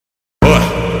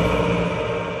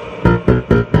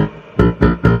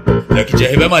moleque de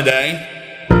R vai mandar, hein?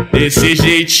 Desse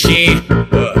jeitinho.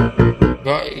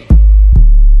 Vai.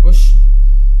 Oxi.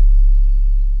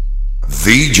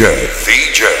 DJ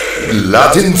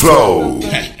LatinFlow.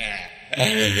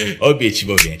 Ó o beat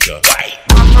envolvente, ó. Vai.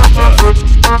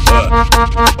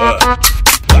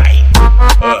 Vai.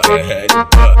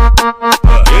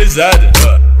 Pesado.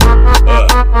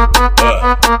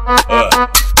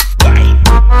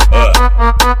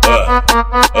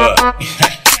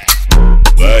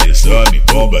 Vários homens,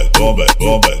 bomba, bomba,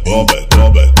 bomba, bomba,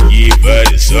 bomba. E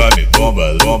vários homens,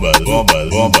 bomba, bomba, bomba,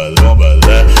 bomba, bomba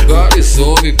lá. Vários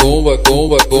homens, bomba,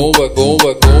 bomba, bomba,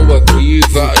 bomba, bomba aqui.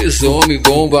 Vários homens,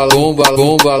 bomba, lomba,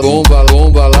 lomba, lomba,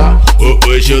 lomba lá.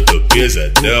 Hoje eu tô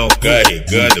pesadão,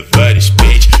 carregando vários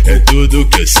pentes. É tudo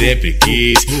que eu sempre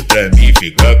quis, pra mim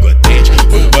ficar contente.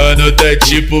 O mano tá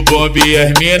tipo bomba e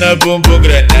as mina bumbum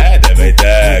granada. Vai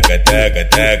taca, taca,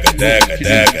 taca, taca,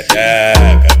 taca,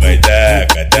 taca. Vai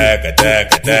taca, taca,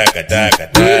 taca, taca, taca,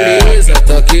 taca. Beleza,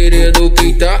 tá querendo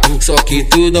pintar, só que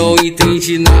tu não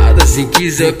entende nada. Se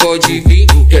quiser pode vir,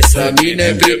 que essa mina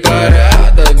é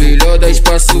preparada. Melhor dar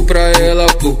espaço pra ela,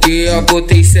 porque a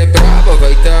potência é braba.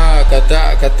 Vai taca,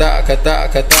 taca, taca,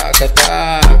 taca, taca,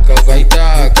 taca. Vai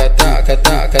taca, taca,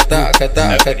 taca, taca,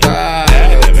 taca, taca.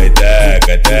 Vai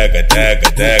taca, taca,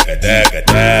 taca, taca, taca,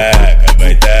 taca.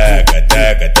 Vai taca,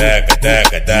 taca, taca,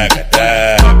 taca, taca, taca.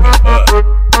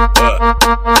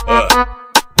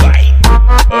 Vai.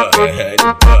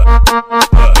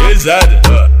 Pesado.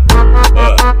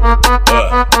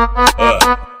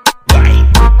 Vai.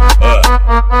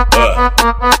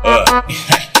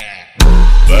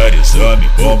 Vários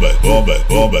homens, bomba, bomba,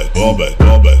 bomba, bomba,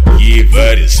 bomba. E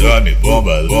vários homens,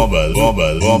 bomba, bomba,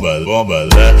 bomba, bomba, bomba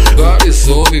lá. Vários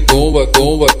homens, bomba,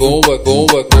 bomba, bomba,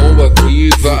 bomba, bomba aqui.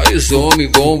 Vários homens,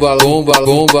 bomba, lomba,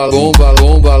 lomba, lomba,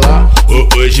 lomba lá.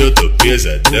 Hoje eu tô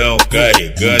pesadão,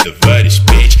 carregando vários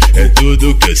pentes. É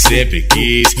tudo que eu sempre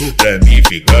quis, pra mim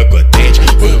ficar contente.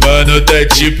 O mano tá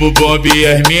tipo bomba e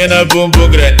as mina bumbum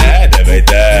granada. Vai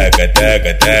taca,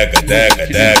 taca, taca, taca,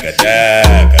 taca,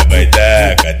 taca. Vai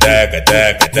taca, taca,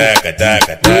 taca, taca,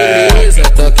 taca, taca. Beleza,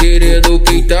 tá querendo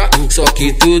pintar, só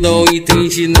que tu não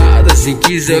entende nada. Se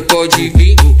quiser pode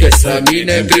vir, que essa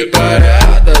mina é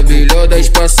preparada. Melhor dar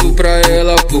espaço pra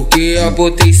ela, porque a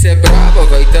potência é braba.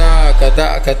 Vai taca,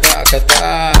 taca, taca,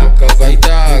 taca. Vai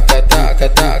taca, taca,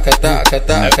 taca, taca,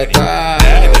 taca, taca.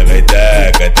 Vai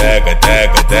taca, taca,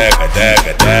 taca, taca,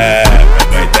 taca, taca.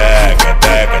 Vai taca,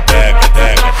 taca, taca,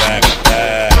 taca, taca,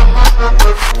 taca.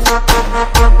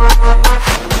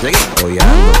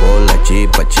 Ollando con la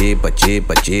chipa, chipa,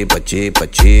 chipa, chipa, chipa,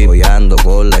 chip. Ollando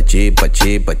con la chipa,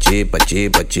 chipa, chipa,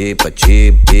 chipa, chipa,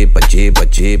 chip. Chipa, chipa,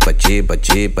 chipa, chipa,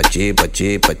 chipa, chipa,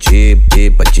 chipa, chip.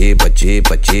 Chipa, chipa,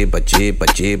 chipa, chipa, chipa,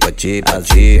 chipa, chipa.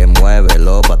 Así que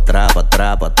muévelo pa' atrás, pa'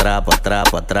 atrás, pa' atrás, pa' atrás,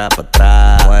 pa' atrás, pa'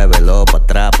 atrás. Muévelo pa'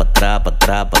 atrás, pa' atrás, pa'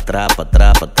 atrás, pa' atrás, pa'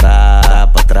 atrás, pa'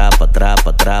 atrás. Pa' atrás, pa' atrás, pa'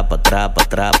 atrás, pa' atrás, pa'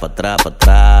 atrás, pa' atrás, pa'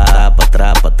 atrás. Pa'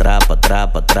 atrás, pa' atrás, pa' atrás,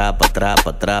 pa' atrás, pa' atrás, pa'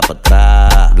 atrás, pa'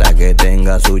 atrás. La que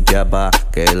tenga su chapa,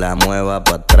 que la mueva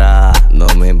pa' atrás. No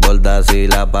me importa si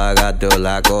la pagaste o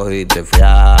la cogiste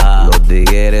fiada. Los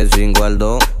tigres sin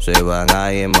guardo se van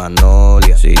ahí en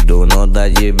Magnolia. Si tú no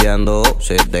estás chipeando,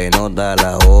 se te nota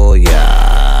la olla.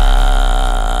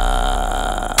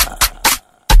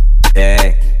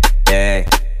 Ey, ey,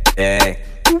 ey.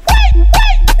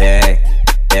 Ey,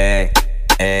 ey,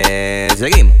 ey.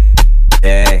 Seguimos.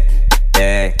 Ey,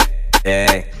 ey,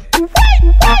 ey.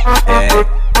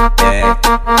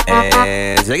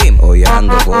 Seguimos.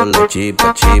 Ollando con la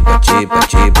chipa, chipa, chipa,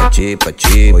 chipa, chipa,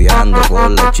 chip. Ollando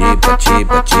con la chipa,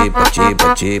 chipa, chipa,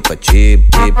 chipa, chipa, chip.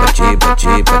 Chipa, chipa,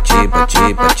 chipa, chipa,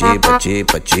 chipa, chipa,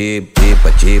 chipa, chip. Chipa,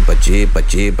 chipa, chipa,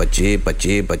 chipa, chipa,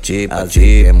 chipa, chipa.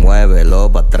 Así que muévelo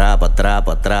pa' atrás, pa' atrás,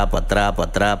 pa' atrás, pa' atrás, pa'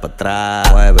 atrás, pa'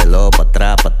 atrás. Muévelo pa'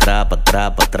 atrás, pa' atrás, pa'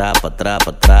 atrás, pa' atrás, pa' atrás,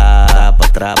 pa' atrás. Pa'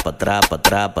 atrás, pa' atrás, pa'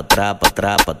 atrás, pa' atrás, pa'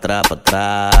 atrás, pa' atrás, pa'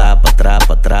 atrás. Pa' atrás,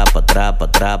 pa' atrás, pa' atrás, pa'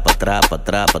 atrás, pa' atrás, pa'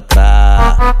 atrás, pa'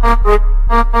 atrás.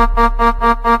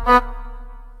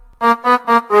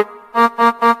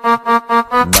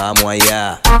 Vamos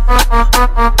allá.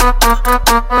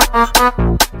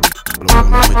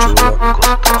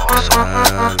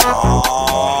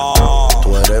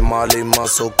 Tú eres mala y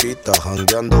masoquista,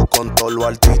 jangueando con todo lo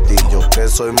artista. Y yo que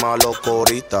soy malo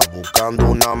corita, buscando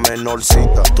una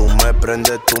menorcita. Tú me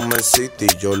prendes, tú me citas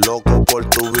y yo loco por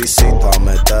tu visita.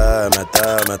 Mete, mete,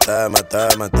 mete,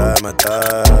 mete, mete, mete,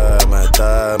 mete,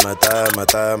 mete,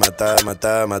 mete, mete,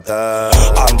 mete, mete.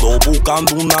 Ando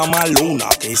buscando una maluna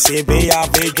que se vea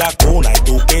bellacona. Y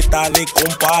tú que estás de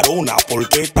comparona,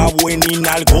 porque está buena y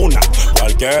nalgona.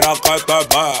 Cualquiera que te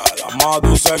ve, la más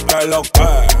dice que lo que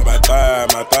mete.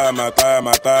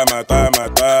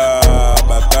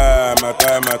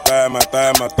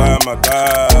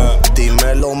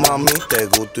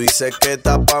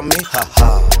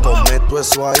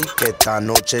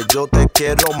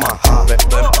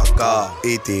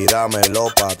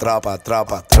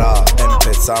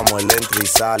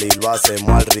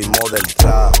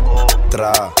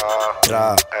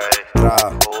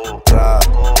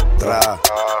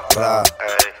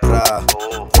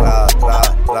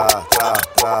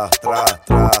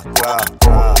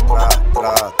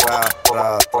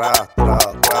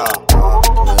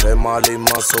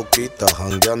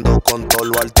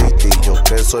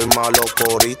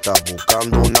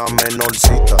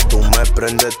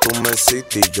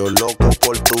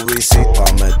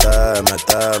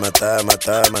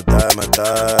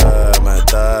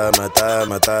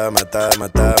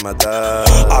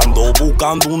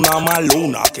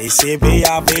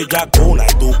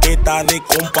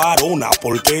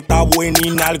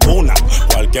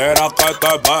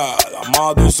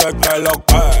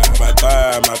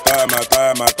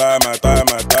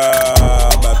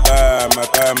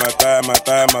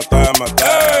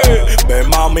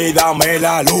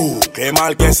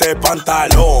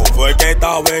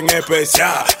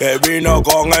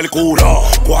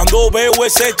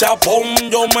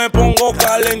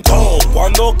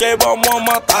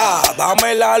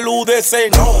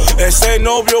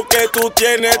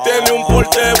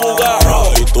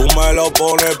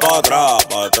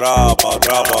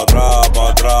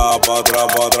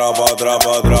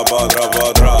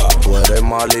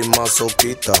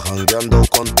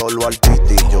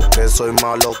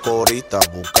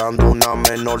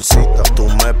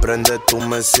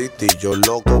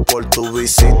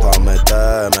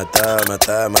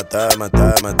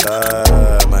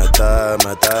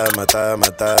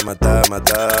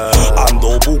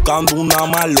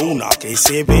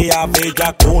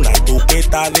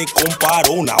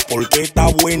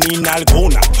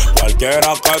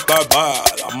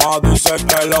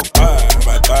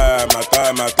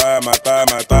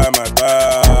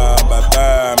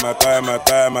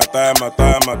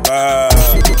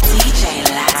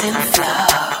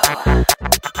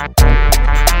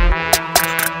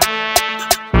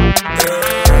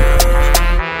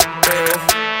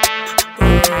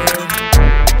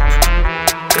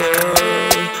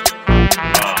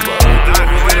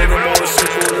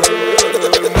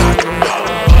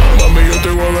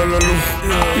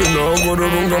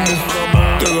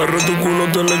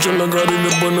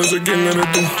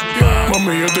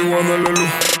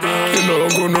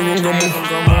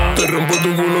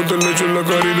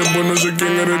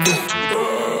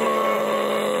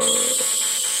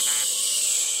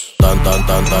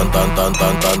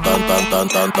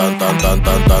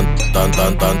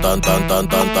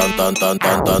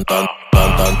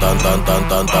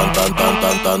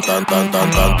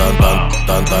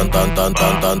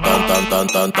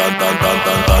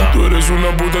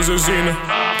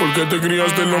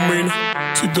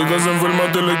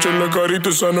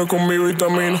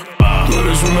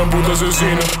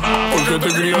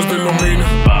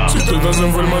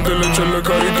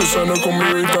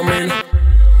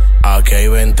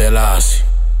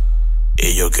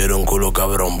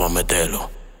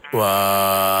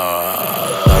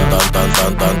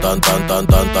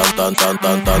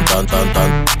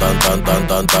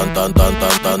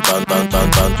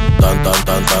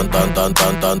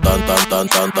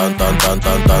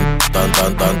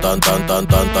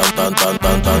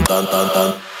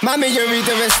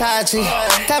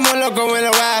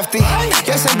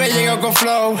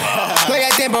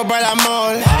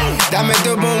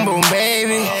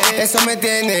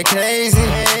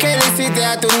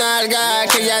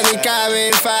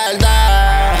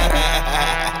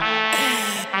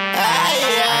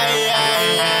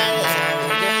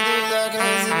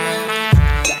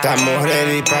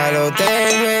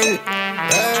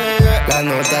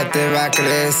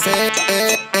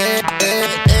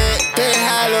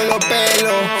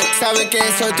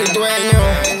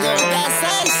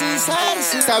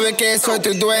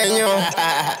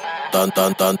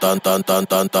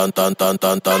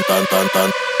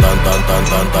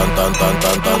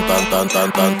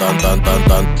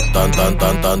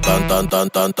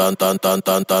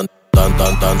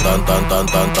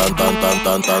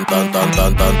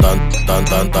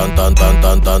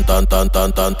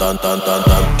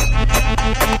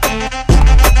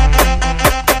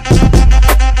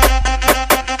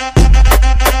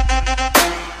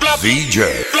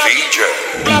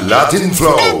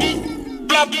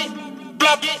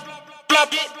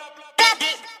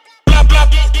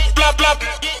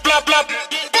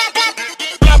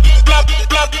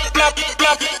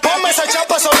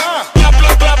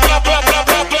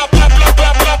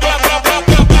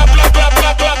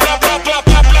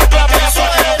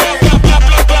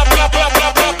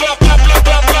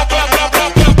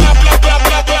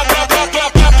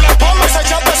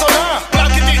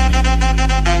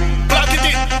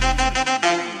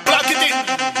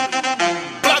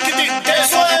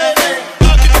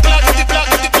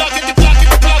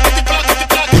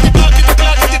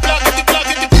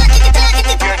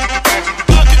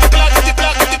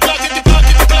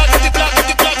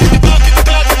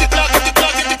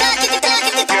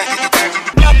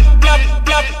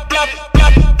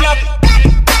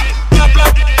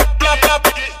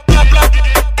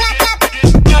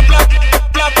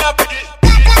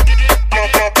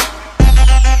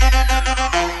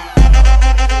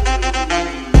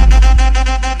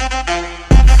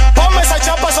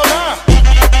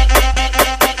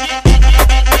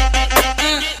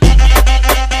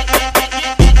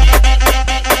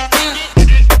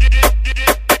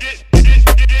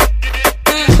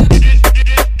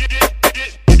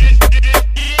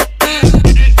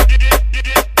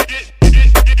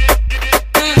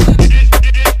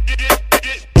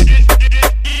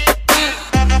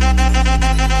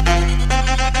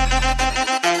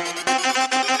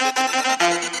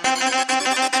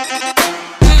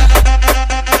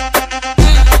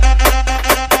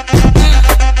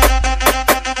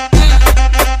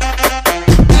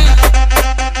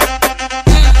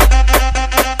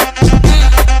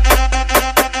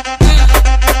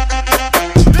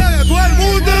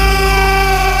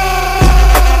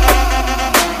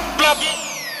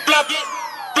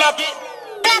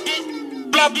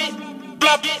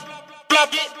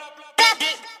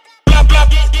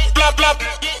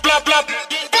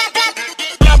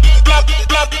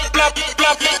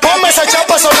 Ponme esa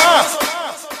chapa sonar.